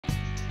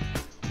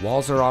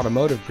Walser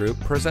Automotive Group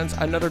presents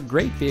another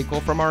great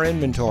vehicle from our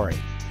inventory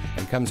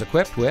and comes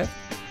equipped with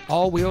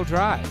all-wheel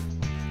drive,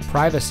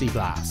 privacy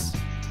glass,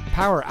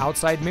 power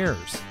outside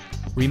mirrors,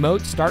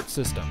 remote start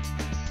system,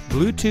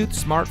 Bluetooth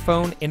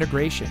smartphone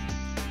integration,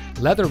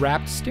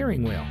 leather-wrapped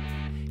steering wheel,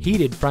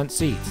 heated front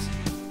seats,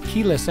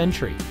 keyless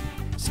entry,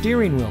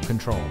 steering wheel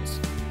controls,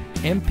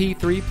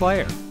 MP3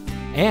 player,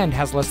 and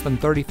has less than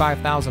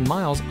 35,000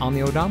 miles on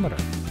the odometer.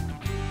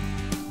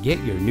 Get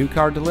your new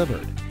car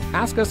delivered.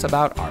 Ask us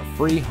about our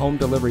free home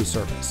delivery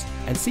service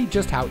and see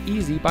just how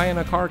easy buying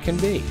a car can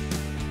be.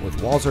 With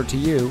Walser to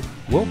You,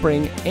 we'll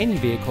bring any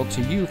vehicle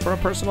to you for a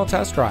personal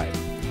test drive.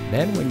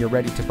 Then when you're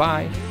ready to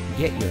buy,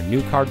 get your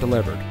new car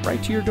delivered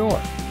right to your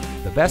door.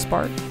 The best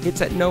part,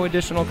 it's at no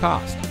additional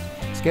cost.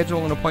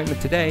 Schedule an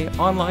appointment today,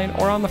 online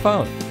or on the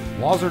phone.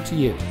 Walser to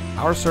You,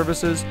 our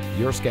services,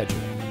 your schedule.